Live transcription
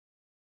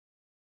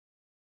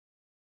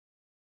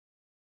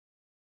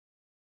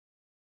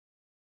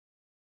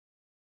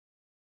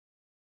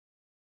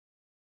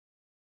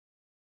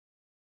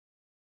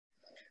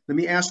let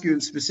me ask you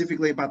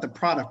specifically about the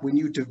product. When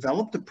you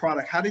developed the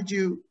product, how did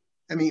you,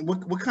 I mean,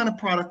 what kind of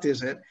product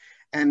is it?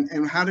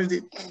 And how did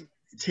it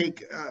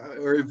take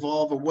or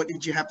evolve, or what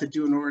did you have to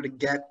do in order to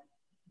get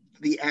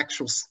the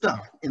actual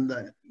stuff in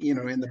the, you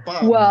know, in the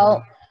bottle?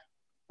 Well,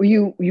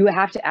 you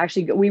have to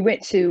actually go. We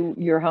went to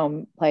your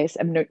home place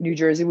of New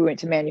Jersey. We went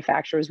to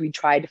manufacturers. We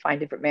tried to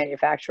find different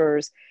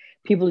manufacturers,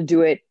 people to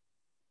do it.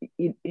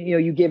 You know,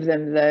 you give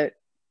them the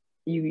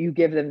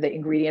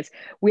ingredients.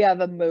 We have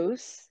a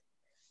mousse.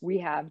 We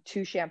have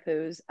 2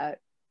 shampoos,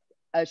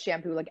 a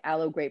shampoo like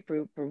aloe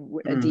grapefruit for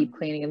a deep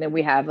cleaning. And then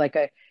we have like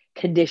a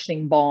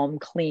conditioning balm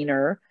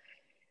cleaner.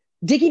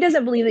 Dickey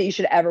doesn't believe that you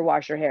should ever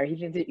wash your hair. He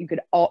thinks that you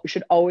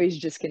should always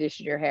just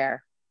condition your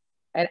hair.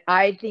 And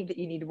I think that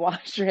you need to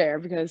wash your hair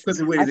because I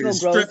feel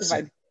gross.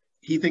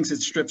 He thinks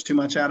it strips too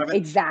much out of it.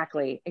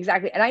 Exactly.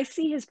 And I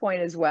see his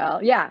point as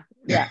well. Yeah.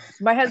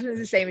 My husband's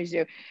the same as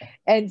you.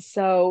 And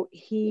so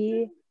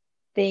he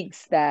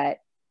thinks that,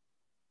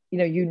 you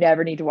know, you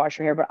never need to wash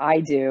your hair, but I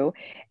do.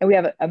 And we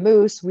have a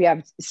mousse, we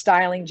have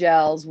styling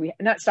gels, we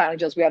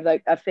have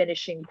like a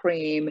finishing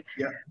cream.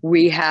 Yeah.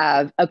 We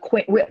have I'm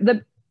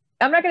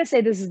not going to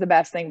say this is the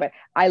best thing, but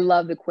I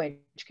love the Quench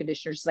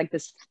conditioner. It's like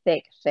this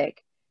thick,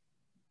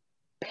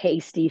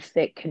 pasty,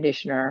 thick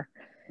conditioner.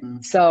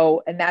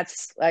 So, and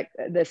that's like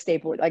the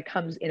staple, like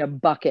comes in a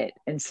bucket.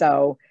 And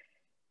so,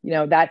 you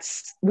know,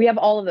 we have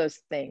all of those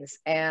things.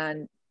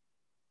 And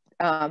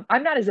I'm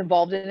not as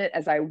involved in it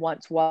as I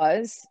once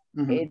was.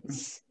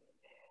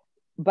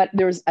 But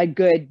there's a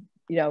good,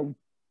 you know,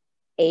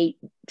 8-10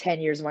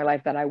 years of my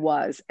life that I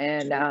was,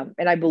 and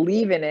I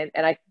believe in it.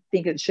 And I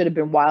think it should have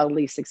been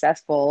wildly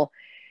successful.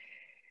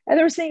 And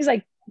there was things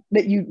like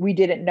that we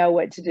didn't know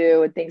what to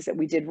do, and things that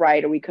we did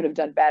right, or we could have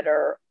done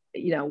better,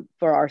 you know,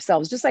 for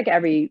ourselves, just like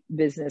every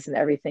business and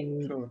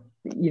everything,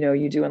 you know,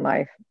 you do in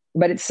life.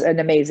 But it's an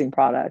amazing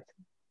product.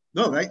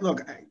 No,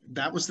 look,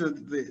 that was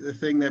the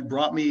thing that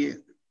brought me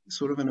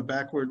sort of in a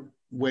backward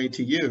way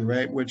to you,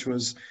 right? Which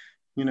was,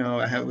 you know,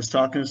 I was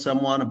talking to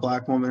someone, a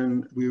Black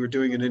woman, we were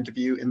doing an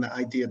interview, and the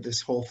idea of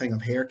this whole thing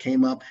of hair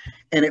came up.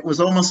 And it was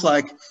almost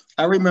like,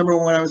 I remember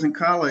when I was in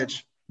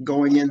college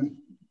going in,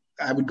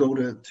 I would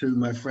go to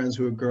my friends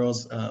who were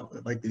girls,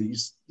 like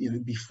these, you know,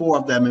 be 4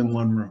 of them in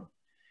one room.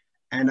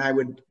 And I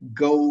would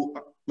go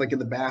like in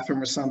the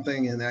bathroom or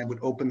something, and I would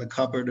open the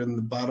cupboard in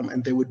the bottom,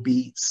 and there would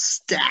be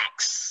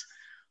stacks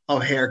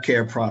of hair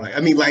care product.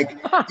 I mean, like,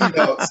 you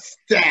know,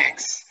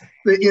 stacks,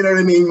 you know what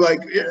I mean?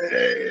 Like,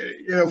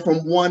 you know,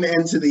 from one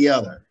end to the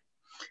other.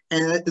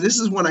 And this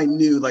is when I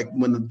knew, like,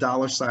 when the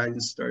dollar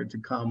signs started to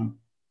come,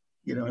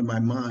 you know, in my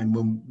mind,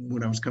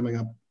 when I was coming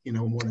up, you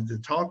know, wanted to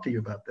talk to you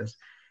about this,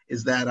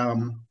 is that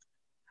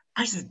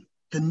I said,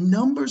 the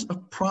numbers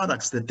of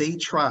products that they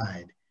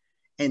tried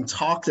and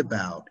talked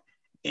about,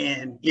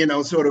 and, you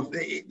know, sort of,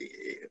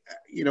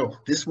 you know,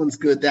 this one's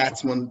good,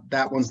 that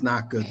one's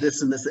not good,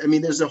 this and this. I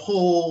mean, there's a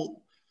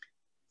whole,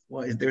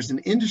 well, there's an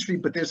industry,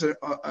 but there's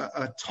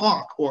a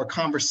talk or a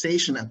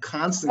conversation, a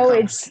constant. Oh,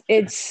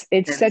 it's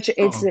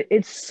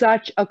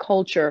such a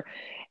culture.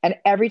 And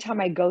every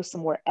time I go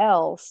somewhere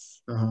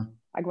else,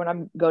 like when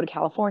I go to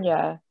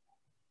California,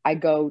 I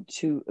go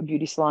to a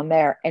beauty salon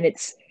there, and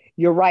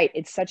you're right.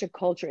 It's such a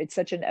culture. It's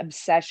such an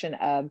obsession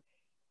of,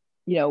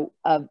 you know,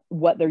 of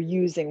what they're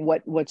using,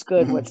 what's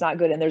good, what's not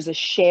good. And there's a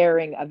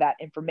sharing of that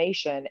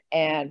information,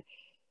 and,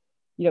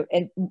 you know,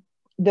 and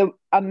the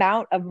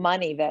amount of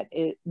money that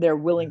they're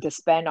willing to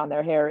spend on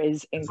their hair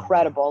is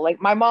incredible.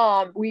 Like my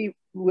mom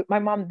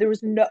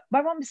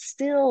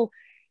still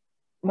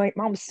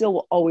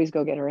will always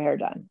go get her hair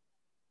done.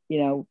 You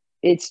know,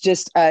 it's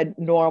just a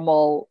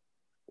normal,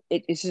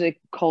 it's just a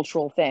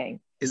cultural thing.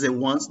 Is it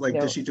once, like,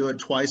 does she do it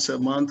twice a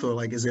month, or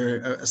like, is there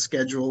a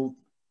schedule?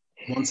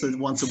 Once a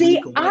week? See,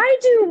 I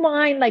do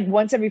mine like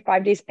once every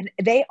 5 days, and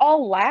they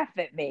all laugh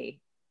at me,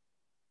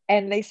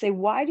 and they say,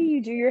 "Why do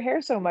you do your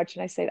hair so much?"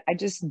 And I say, I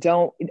just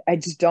don't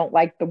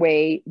like the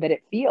way that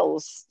it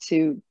feels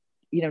to,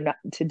 you know, not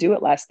to do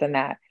it less than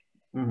that.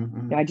 You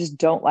know, I just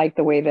don't like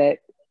the way that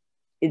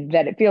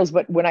it feels.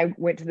 But when I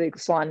went to the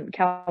salon in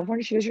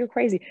California, she goes, "You're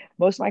crazy.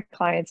 Most of my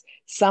clients,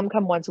 some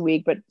come once a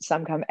week, but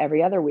some come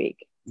every other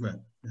week." Right.